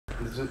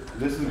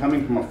This is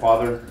coming from a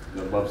father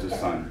that loves his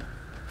son.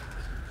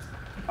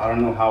 I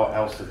don't know how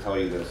else to tell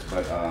you this,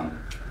 but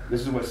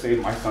this is what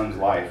saved my son's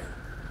life.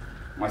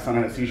 My son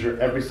had a seizure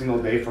every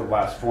single day for the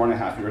last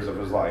 4.5 years of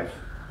his life.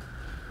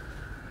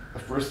 The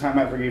first time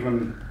I ever gave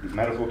him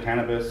medical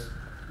cannabis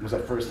was the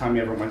first time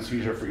he ever went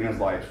seizure-free in his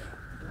life.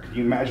 Can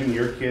you imagine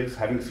your kids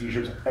having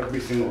seizures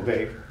every single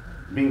day,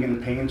 being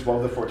in pain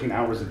 12 to 14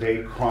 hours a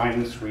day,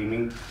 crying,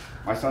 screaming?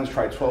 My son's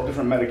tried 12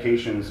 different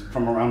medications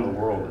from around the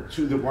world,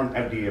 2 that weren't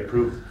FDA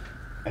approved,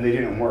 and they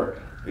didn't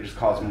work. They just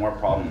caused more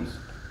problems.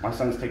 My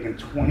son's taken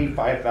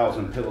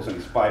 25,000 pills and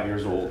he's 5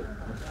 years old.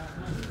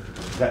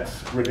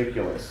 That's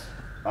ridiculous.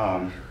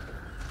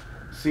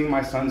 Seeing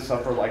my son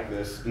suffer like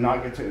this,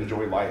 not get to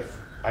enjoy life.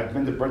 I've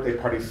been to birthday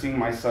parties, seeing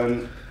my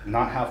son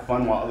not have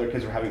fun while other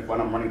kids are having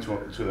fun. I'm running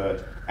to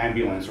the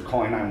ambulance or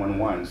calling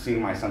 911,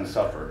 seeing my son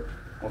suffer.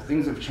 Well,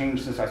 things have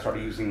changed since I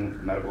started using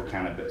medical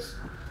cannabis.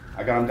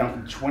 I got him down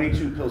from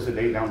 22 pills a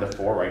day down to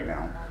 4 right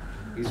now.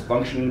 He's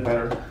functioning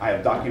better. I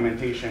have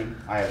documentation.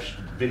 I have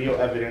video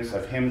evidence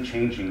of him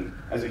changing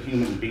as a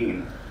human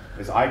being.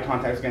 His eye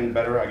contact's getting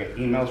better. I get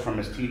emails from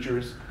his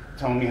teachers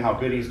telling me how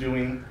good he's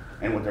doing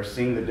and what they're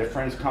seeing the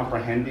difference,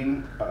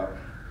 comprehending.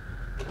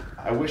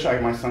 I wish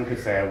my son could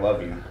say, I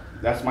love you.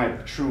 That's my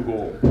true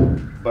goal.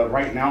 But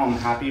right now I'm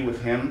happy with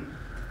him.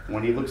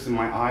 When he looks in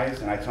my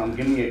eyes and I tell him,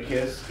 give me a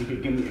kiss, he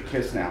could give me a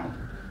kiss now.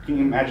 Can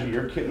you imagine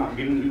your kid not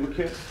giving you a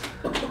kiss?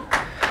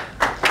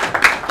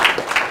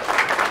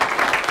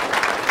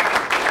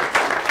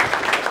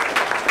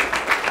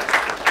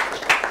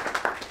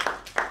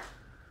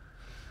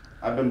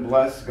 I've been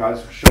blessed.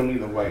 God's shown me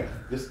the way.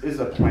 This is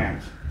a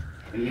plant.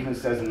 It even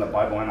says in the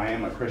Bible, and I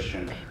am a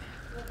Christian,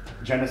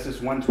 Genesis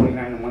 1:29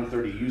 and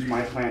 1:30, use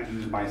my plant,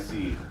 use my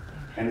seed.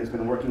 And it's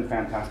been working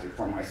fantastic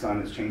for my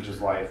son. It's changed his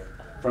life.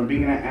 From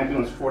being in an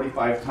ambulance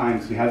 45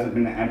 times, he hasn't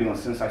been in an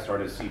ambulance since I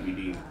started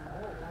CBD.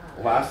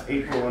 Last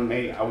April and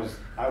May, I was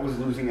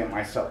losing it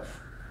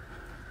myself.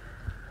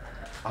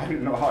 I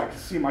didn't know how I could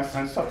see my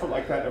son suffer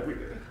like that every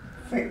day.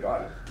 Thank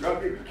God.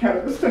 God gave me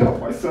cannabis to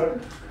help my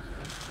son.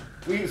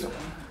 Please,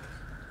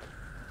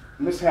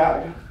 Miss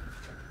Hag,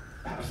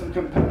 have some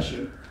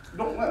compassion.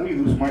 Don't let me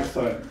lose my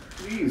son.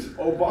 Please,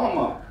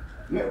 Obama,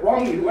 Mitt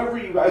Romney, whoever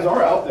you guys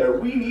are out there,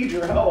 we need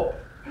your help.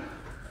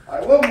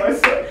 I love my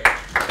son.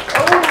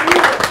 I love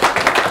you.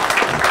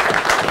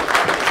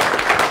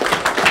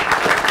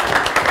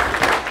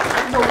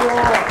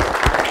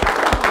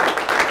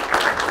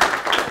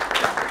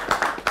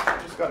 I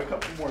just got a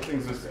couple more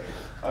things to say.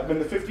 I've been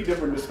to 50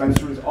 different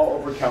dispensaries all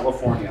over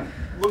California,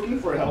 looking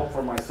for help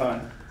for my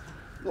son.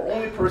 The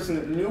only person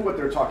that knew what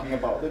they're talking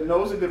about, that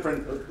knows the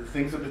different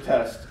things of the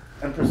test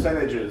and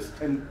percentages,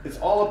 and it's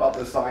all about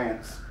the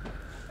science.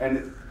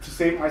 And to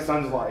save my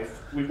son's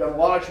life, we've done a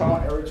lot of trial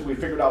and error until we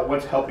figured out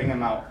what's helping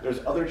him out.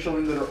 There's other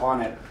children that are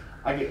on it.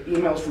 I get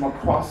emails from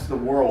across the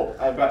world.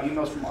 I've got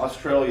emails from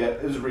Australia,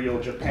 Israel,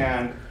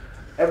 Japan,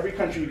 every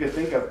country you could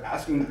think of,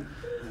 asking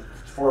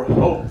for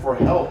hope, for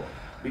help,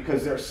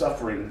 because they're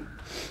suffering.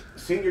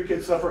 Seeing your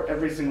kids suffer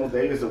every single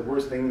day is the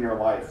worst thing in your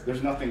life.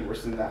 There's nothing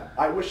worse than that.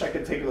 I wish I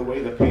could take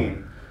away the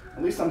pain.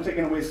 At least I'm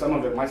taking away some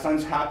of it. My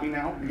son's happy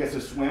now. He gets to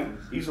swim.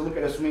 He used to look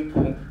at a swimming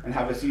pool and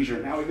have a seizure.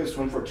 Now he can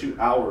swim for 2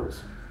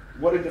 hours.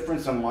 What a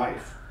difference in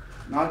life.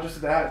 Not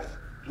just that,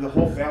 the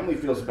whole family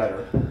feels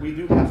better. We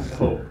do have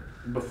hope.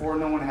 Before,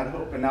 no one had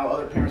hope, and now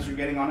other parents are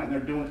getting on it,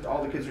 and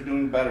all the kids are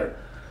doing better.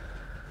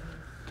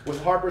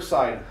 With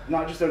Harborside,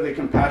 not just are they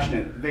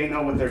compassionate, they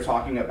know what they're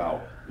talking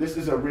about. This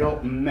is a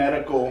real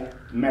medical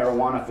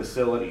marijuana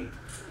facility.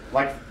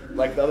 Like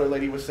the other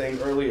lady was saying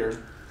earlier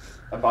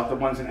about the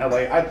ones in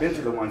LA, I've been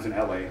to the ones in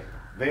LA.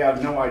 They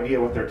have no idea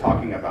what they're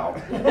talking about.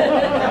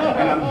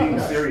 And I'm being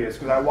serious,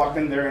 because I walked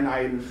in there and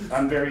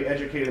I'm very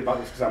educated about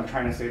this because I'm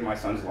trying to save my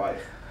son's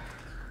life.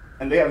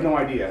 And they have no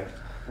idea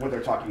what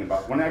they're talking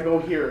about. When I go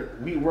here,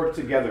 we work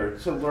together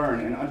to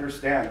learn and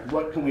understand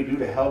what can we do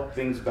to help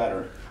things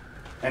better.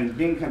 And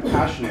being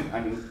compassionate,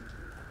 I mean,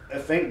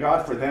 thank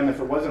God for them. If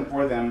it wasn't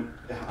for them,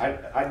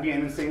 I'd be in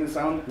an insane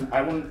asylum.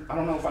 I don't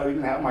know if I would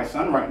even have my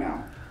son right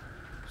now.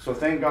 So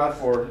thank God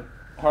for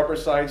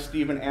Harborside,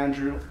 Steve and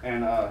Andrew,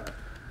 and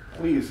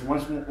please,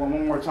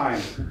 one more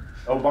time,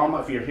 Obama,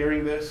 if you're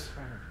hearing this,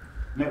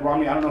 Mitt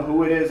Romney, I don't know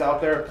who it is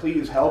out there,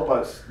 please help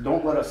us.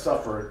 Don't let us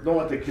suffer. Don't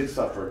let the kids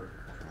suffer.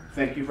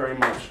 Thank you very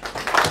much.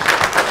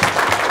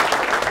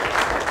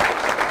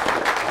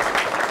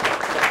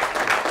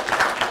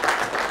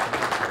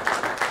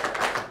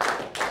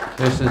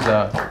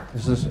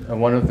 This is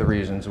one of the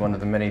reasons, one of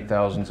the many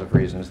thousands of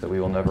reasons that we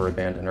will never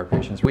abandon our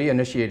patients. We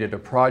initiated a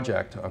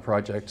project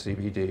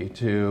CBD,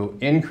 to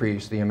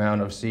increase the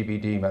amount of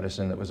CBD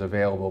medicine that was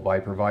available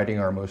by providing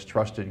our most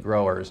trusted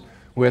growers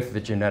with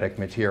the genetic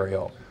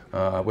material,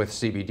 with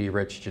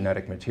CBD-rich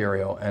genetic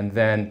material, and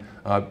then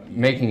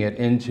making it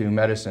into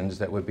medicines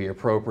that would be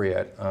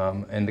appropriate.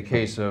 In the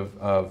case of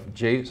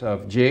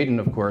Jayden,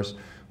 of course,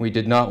 we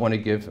don't want to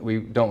give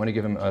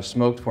him a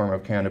smoked form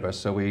of cannabis,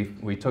 so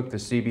we took the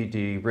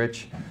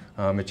CBD-rich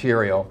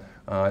material,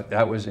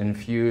 That was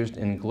infused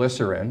in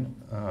glycerin,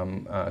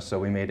 so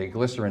we made a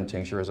glycerin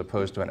tincture as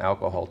opposed to an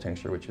alcohol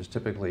tincture, which is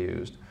typically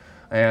used.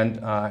 And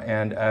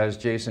as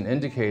Jason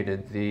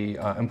indicated, the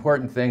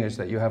important thing is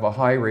that you have a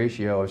high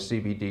ratio of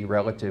CBD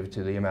relative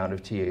to the amount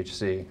of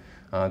THC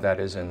that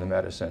is in the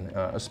medicine,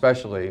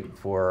 especially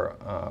for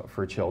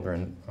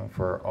children,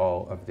 for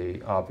all of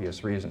the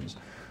obvious reasons.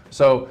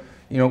 So,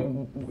 you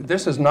know,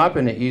 this has not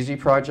been an easy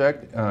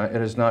project.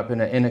 It has not been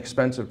an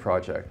inexpensive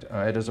project.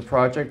 It is a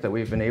project that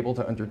we've been able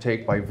to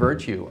undertake by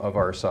virtue of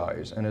our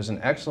size, and is an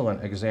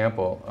excellent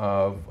example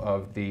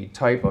of the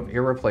type of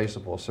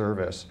irreplaceable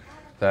service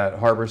that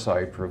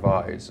Harborside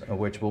provides,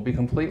 which will be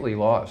completely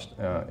lost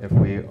if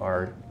we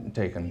are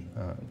taken,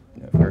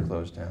 if we're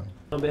closed down.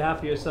 On behalf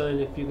of your son,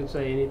 if you could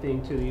say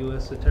anything to the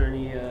U.S.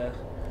 Attorney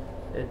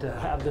and to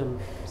have them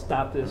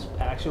stop this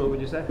action, what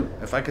would you say?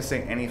 If I could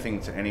say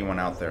anything to anyone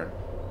out there,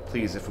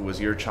 please, if it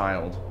was your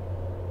child,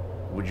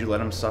 would you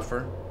let him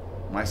suffer?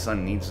 My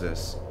son needs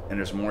this, and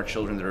there's more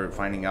children that are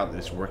finding out that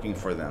it's working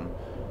for them.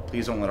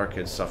 Please don't let our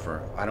kids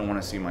suffer. I don't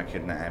want to see my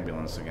kid in an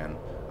ambulance again.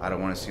 I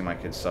don't want to see my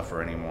kids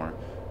suffer anymore.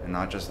 And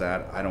not just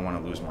that, I don't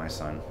want to lose my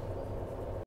son.